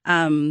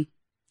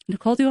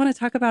 Nicole, do you want to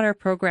talk about our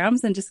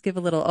programs and just give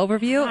a little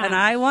overview? And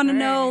I want to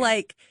know,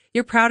 like,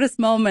 your proudest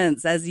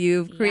moments as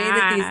you've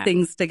created these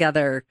things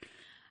together.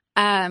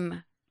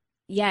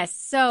 Yes.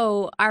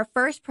 So our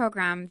first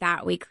program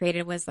that we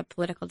created was the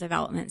Political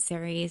Development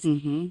Series.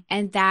 Mm-hmm.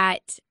 And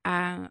that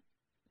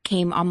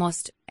came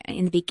almost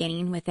in the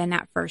beginning within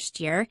that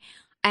first year.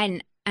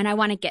 And I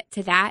want to get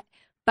to that.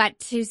 But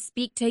to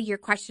speak to your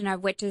question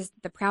of which is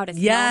the proudest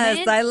moment.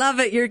 Yes, I love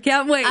it. You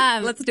can't wait.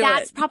 Let's do it.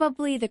 That's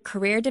probably the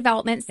Career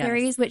Development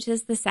Series, which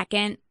is the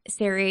second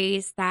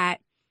series that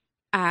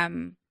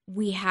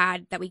we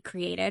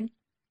created.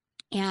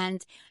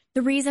 And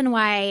the reason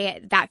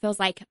why that feels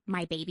like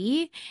my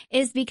baby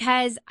is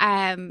because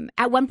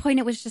at one point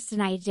it was just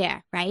an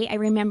idea, right? I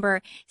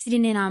remember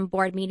sitting in on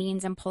board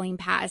meetings and pulling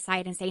Pat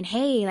aside and saying,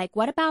 hey, like,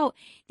 what about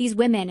these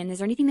women? And is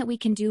there anything that we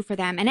can do for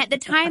them? And at the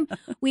time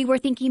we were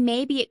thinking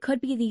maybe it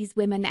could be these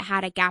women that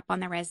had a gap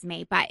on their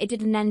resume, but it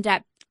didn't end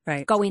up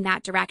going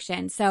that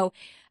direction. So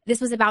this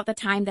was about the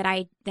time that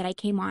I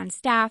came on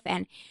staff.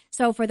 And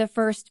so for the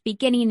first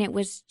beginning, it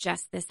was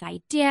just this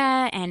idea,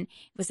 and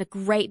it was a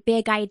great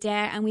big idea.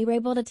 And we were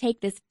able to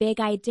take this big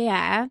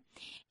idea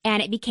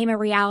and it became a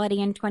reality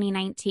in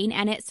 2019,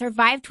 and it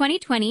survived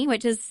 2020,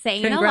 which is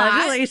saying a lot.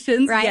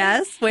 Congratulations. Right?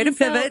 Yes. Way to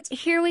pivot. So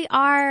here we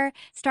are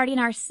starting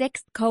our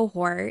 6th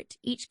cohort.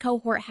 Each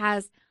cohort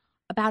has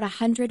about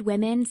 100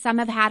 women. Some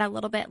have had a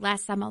little bit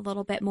less, some a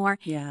little bit more.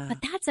 Yeah.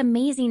 But that's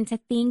amazing to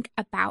think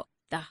about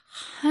the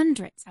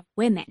hundreds of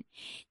women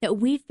that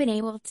we've been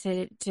able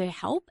to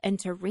help and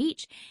to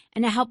reach,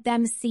 and to help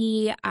them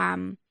see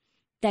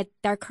that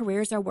their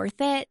careers are worth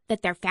it,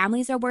 that their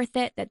families are worth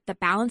it, that the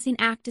balancing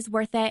act is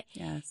worth it.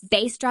 Yes.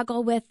 They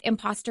struggle with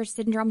imposter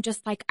syndrome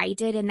just like I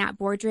did in that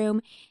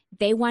boardroom.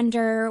 They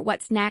wonder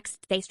what's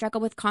next. They struggle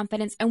with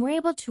confidence, and we're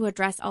able to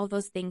address all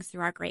those things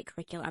through our great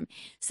curriculum.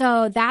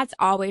 So that's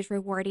always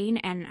rewarding,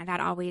 and that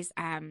always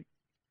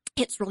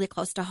hits really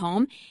close to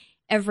home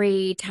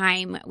every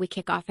time we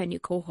kick off a new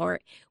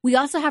cohort. We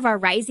also have our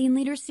Rising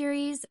Leader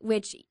Series,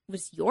 which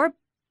was your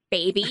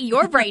baby,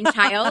 your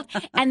brainchild.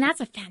 And that's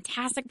a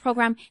fantastic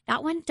program.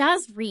 That one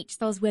does reach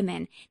those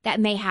women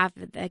that may have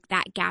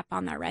that gap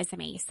on their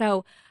resume.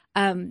 So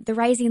the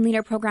Rising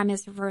Leader program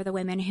is for the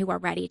women who are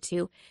ready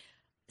to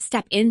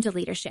step into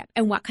leadership.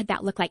 And what could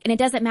that look like? And it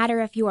doesn't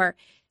matter if you are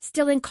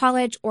still in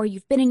college or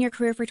you've been in your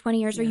career for 20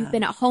 years or you've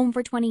been at home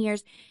for 20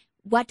 years.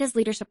 What does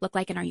leadership look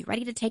like? And are you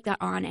ready to take that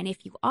on? And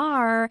if you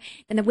are,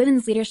 then the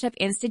Women's Leadership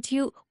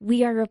Institute,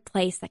 we are a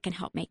place that can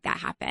help make that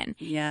happen.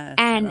 Yes.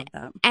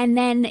 And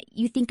then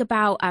you think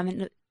about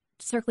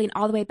circling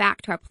all the way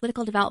back to our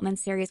political development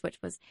series, which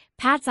was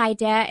Pat's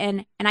idea.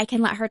 And I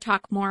can let her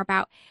talk more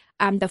about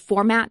the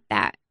format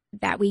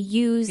that we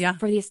use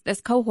for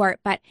this cohort.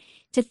 But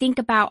to think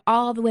about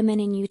all the women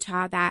in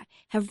Utah that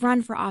have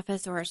run for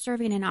office or are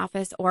serving in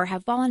office or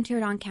have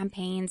volunteered on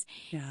campaigns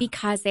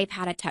because they've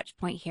had a touch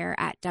point here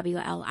at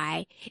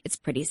WLI, it's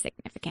pretty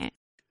significant.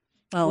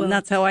 Well, and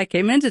that's how I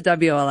came into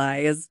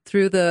WLI, is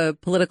through the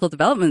political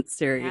development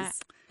series. Yeah.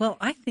 Well,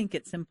 I think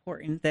it's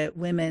important that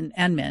women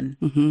and men,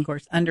 of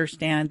course,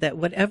 understand that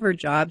whatever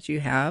jobs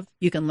you have,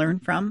 you can learn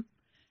from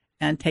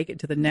and take it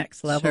to the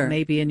next level,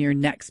 maybe in your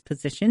next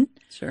position.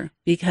 Sure.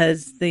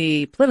 Because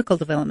the political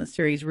development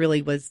series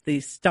really was the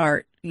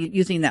start,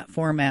 using that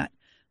format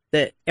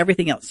that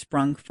everything else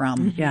sprung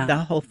from,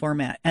 the whole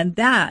format. And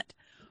that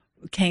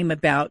came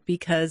about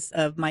because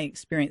of my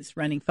experience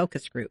running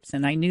focus groups.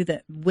 And I knew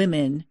that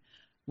women,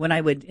 when I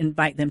would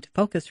invite them to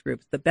focus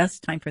groups, the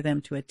best time for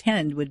them to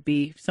attend would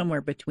be somewhere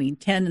between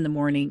 10 in the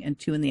morning and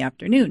 2 in the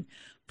afternoon.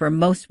 For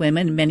most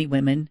women, many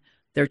women,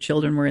 their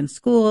children were in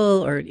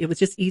school, or it was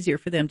just easier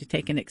for them to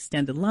take an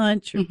extended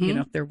lunch, or,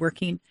 if they're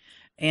working.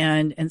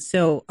 And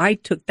so I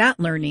took that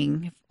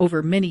learning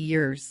over many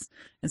years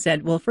and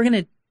said, well, if we're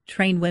going to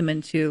train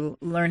women to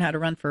learn how to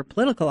run for a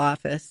political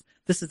office,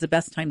 this is the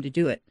best time to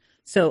do it.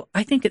 So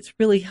I think it's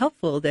really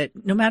helpful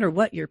that no matter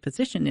what your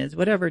position is,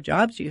 whatever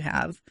jobs you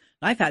have,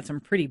 I've had some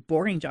pretty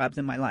boring jobs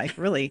in my life,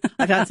 really.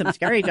 I've had some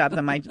scary jobs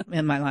in my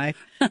life,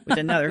 which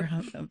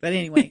but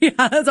anyway. Yeah,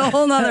 that's a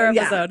whole nother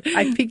episode.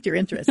 I piqued your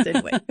interest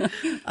anyway.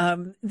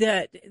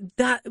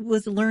 That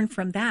was learned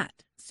from that.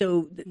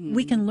 So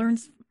we can learn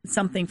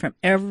something from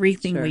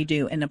everything we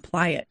do and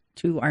apply it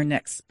to our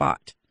next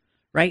spot,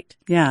 right?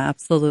 Yeah,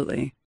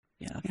 absolutely.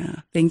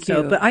 Yeah. Thank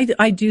you. But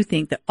I do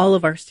think that all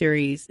of our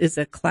series is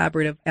a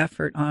collaborative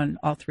effort on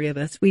all three of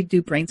us. We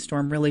do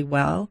brainstorm really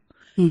well.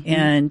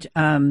 And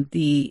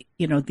the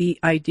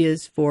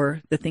ideas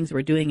for the things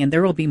we're doing, and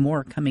there will be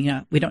more coming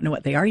up. We don't know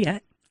what they are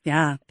yet.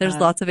 Yeah, there's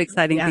lots of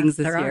exciting things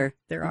this year.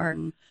 There are.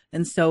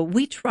 And so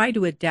we try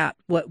to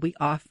adapt what we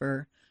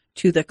offer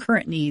to the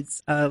current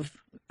needs of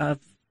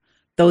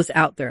those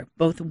out there,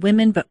 both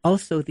women, but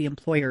also the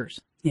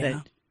employers.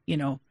 Yeah.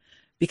 That,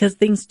 because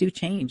things do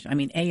change. I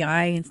mean,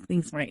 AI and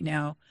things right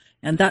now.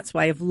 And that's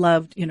why I've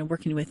loved,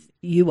 working with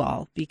you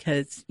all,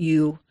 because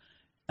you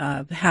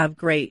have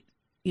great,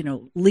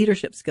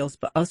 leadership skills,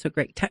 but also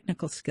great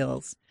technical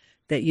skills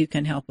that you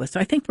can help with.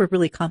 So I think we're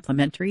really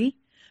complementary,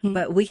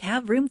 but we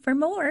have room for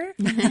more.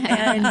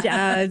 And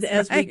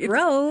as we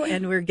grow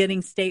and we're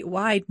getting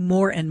statewide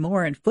more and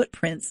more and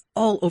footprints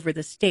all over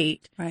the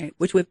state,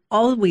 which we've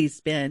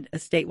always been a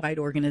statewide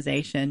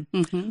organization,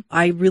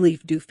 I really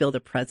do feel the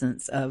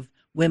presence of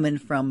women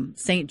from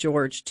St.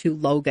 George to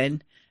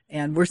Logan.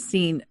 And we're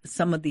seeing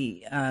some of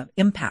the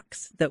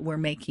impacts that we're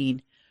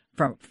making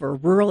for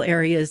rural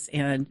areas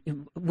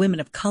and women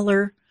of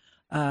color.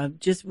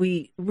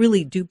 We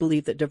really do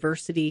believe that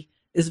diversity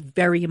is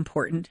very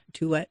important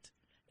to it.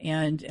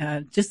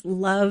 And just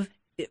love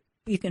it.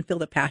 You can feel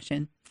the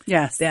passion.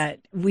 Yes.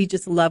 That we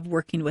just love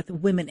working with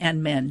women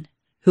and men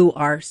who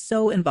are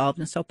so involved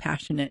and so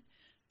passionate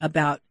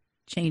about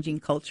changing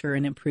culture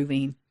and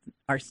improving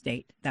our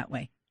state that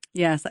way.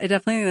 Yes, I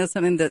definitely think that's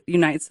something that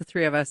unites the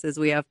three of us, is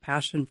we have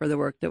passion for the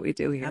work that we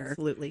do here.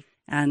 Absolutely.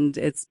 And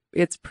it's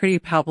pretty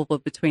palpable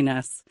between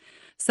us.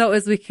 So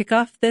as we kick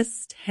off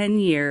this 10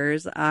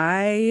 years,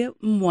 I'm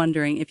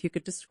wondering if you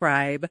could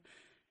describe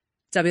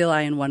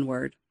WLI in one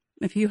word.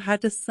 If you had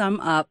to sum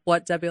up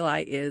what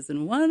WLI is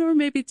in one or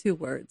maybe 2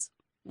 words,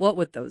 what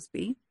would those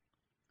be?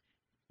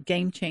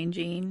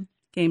 Game-changing.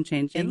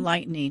 Game-changing.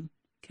 Enlightening.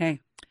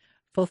 Okay.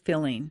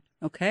 Fulfilling.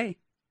 Okay.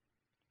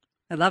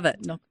 I love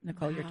it.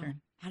 Nicole, your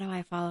turn. How do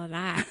I follow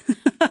that?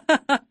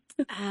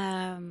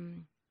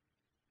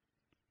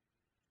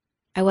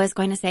 I was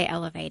going to say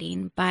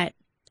elevating, but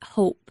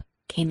hope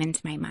came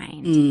into my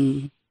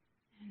mind.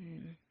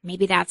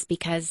 Maybe that's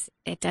because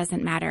it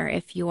doesn't matter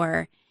if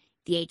you're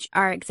the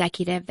HR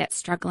executive that's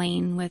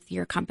struggling with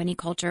your company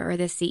culture, or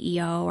the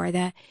CEO, or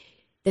the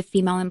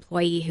female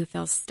employee who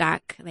feels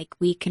stuck. Like,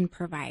 we can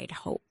provide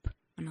hope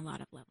on a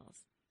lot of levels.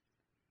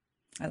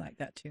 I like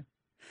that too.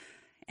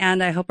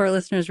 And I hope our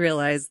listeners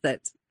realize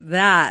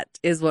that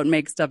is what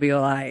makes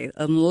WLI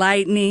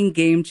enlightening,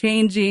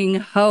 game-changing,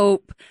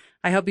 hope.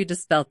 I hope you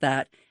just felt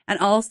that. And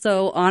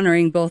also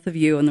honoring both of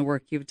you and the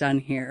work you've done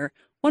here.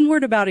 One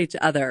word about each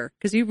other,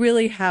 because you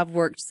really have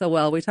worked so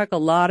well. We talk a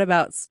lot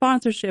about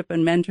sponsorship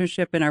and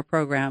mentorship in our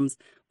programs,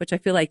 which I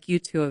feel like you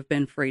two have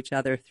been for each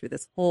other through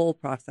this whole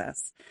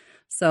process.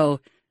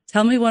 So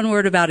Tell me one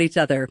word about each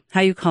other,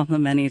 how you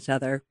compliment each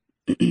other.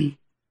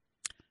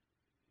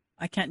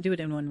 I can't do it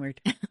in one word.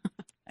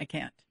 I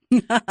can't.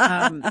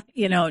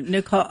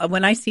 Nicole,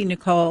 when I see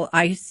Nicole,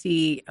 I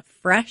see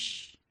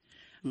fresh,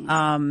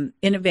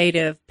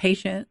 innovative,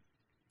 patient,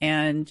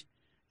 and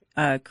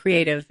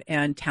creative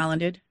and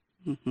talented.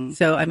 Mm-hmm.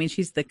 So, I mean,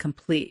 she's the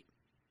complete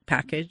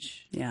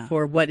package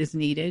for what is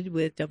needed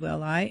with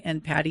WLI.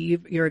 And Patty,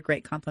 you're a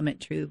great compliment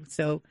too.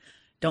 So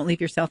don't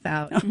leave yourself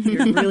out.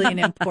 You're really an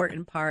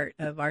important part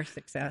of our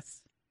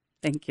success.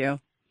 Thank you.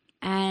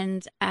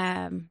 And,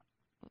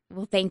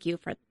 well, thank you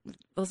for,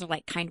 those are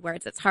like kind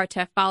words. It's hard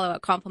to follow a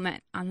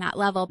compliment on that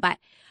level, but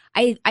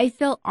I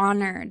feel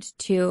honored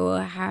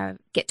to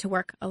get to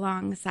work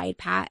alongside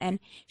Pat, and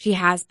she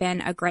has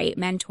been a great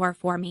mentor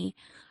for me.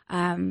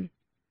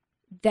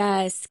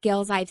 The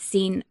skills I've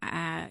seen,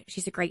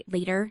 she's a great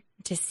leader,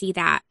 to see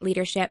that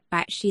leadership,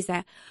 but she's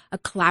a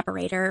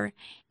collaborator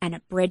and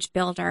a bridge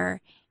builder,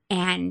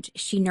 and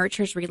she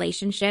nurtures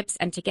relationships,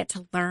 and to get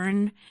to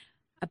learn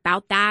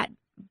about that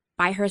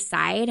by her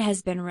side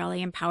has been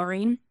really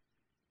empowering.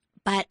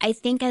 But I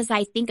think as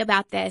I think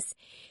about this,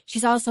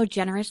 she's also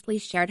generously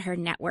shared her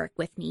network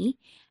with me.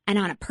 And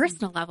on a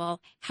personal level,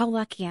 how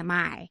lucky am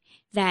I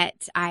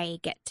that I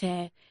get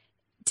to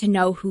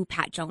know who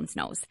Pat Jones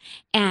knows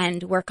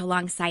and work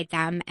alongside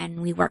them,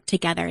 and we work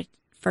together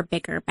for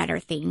bigger, better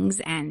things.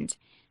 And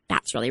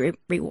that's really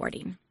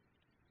rewarding.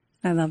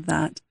 I love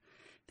that.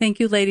 Thank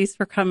you, ladies,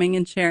 for coming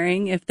and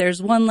sharing. If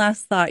there's one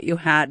last thought you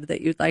had that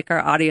you'd like our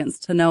audience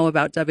to know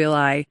about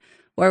WLI,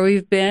 where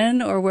we've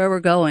been or where we're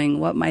going,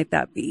 what might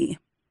that be?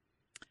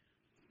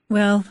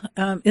 Well,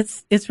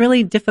 it's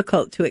really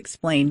difficult to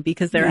explain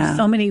because there are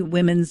so many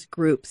women's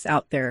groups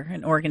out there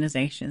and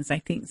organizations. I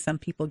think some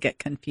people get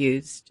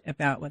confused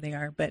about what they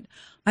are, but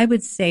I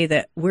would say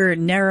that we're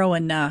narrow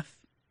enough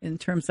in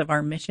terms of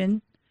our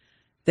mission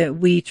that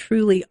we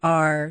truly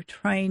are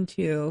trying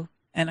to,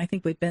 and I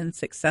think we've been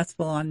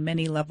successful on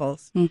many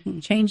levels,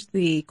 change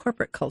the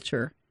corporate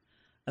culture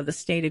of the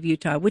state of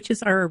Utah, which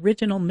is our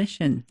original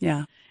mission.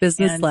 Yeah.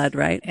 Business led,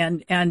 right?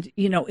 And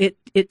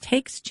it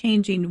takes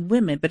changing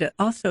women, but it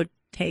also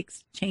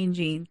takes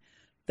changing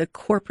the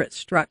corporate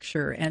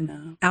structure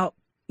and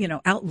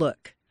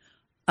outlook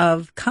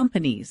of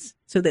companies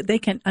so that they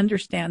can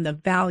understand the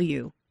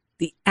value,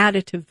 the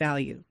additive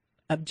value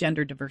of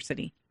gender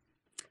diversity.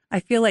 I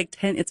feel like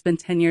it's been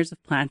 10 years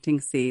of planting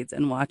seeds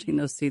and watching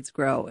those seeds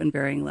grow in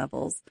varying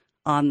levels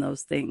on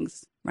those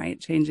things, right?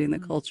 Changing the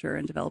culture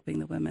and developing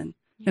the women.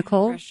 Yeah,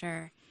 Nicole? For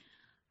sure.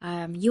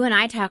 You and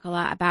I talk a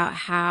lot about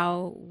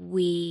how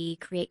we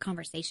create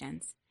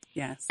conversations.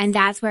 Yes. And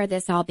that's where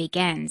this all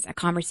begins. A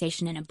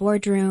conversation in a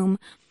boardroom,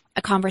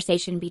 a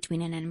conversation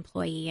between an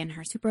employee and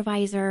her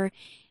supervisor.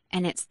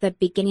 And it's the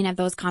beginning of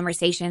those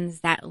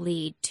conversations that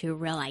lead to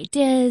real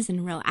ideas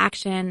and real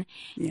action.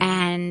 Yeah.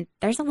 And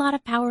there's a lot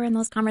of power in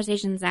those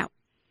conversations that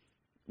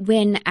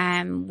when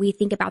we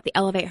think about the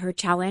Elevate Her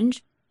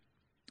Challenge,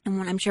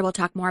 and I'm sure we'll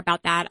talk more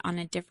about that on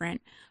a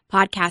different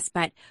podcast,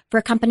 but for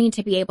a company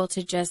to be able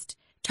to just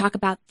talk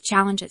about the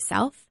challenge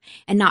itself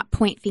and not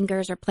point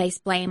fingers or place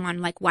blame on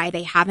like why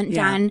they haven't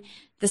done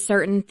the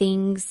certain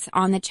things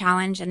on the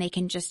challenge, and they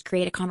can just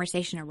create a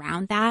conversation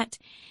around that,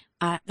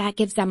 that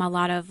gives them a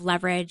lot of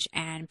leverage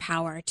and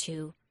power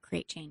to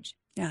create change.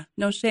 Yeah.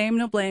 No shame,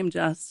 no blame,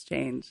 just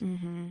change.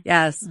 Mm-hmm.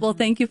 Yes. Mm-hmm. Well,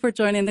 thank you for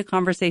joining the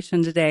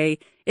conversation today.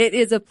 It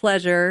is a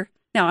pleasure.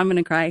 Now I'm going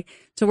to cry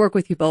to work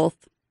with you both,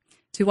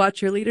 to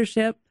watch your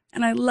leadership.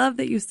 And I love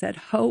that you said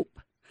hope.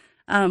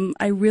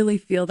 I really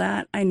feel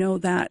that. I know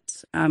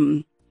that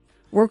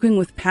working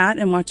with Pat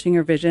and watching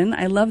her vision,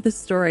 I love the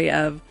story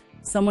of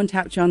someone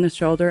tapped you on the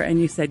shoulder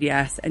and you said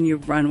yes, and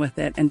you've run with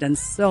it and done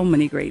so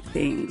many great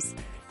things,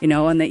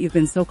 and that you've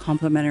been so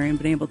complimentary and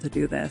been able to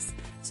do this.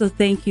 So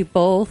thank you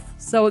both.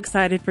 So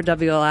excited for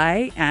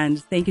WLI,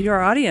 and thank you to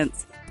our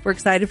audience. We're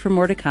excited for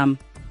more to come.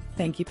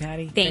 Thank you,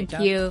 Patty. Thank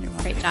you.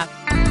 Great job.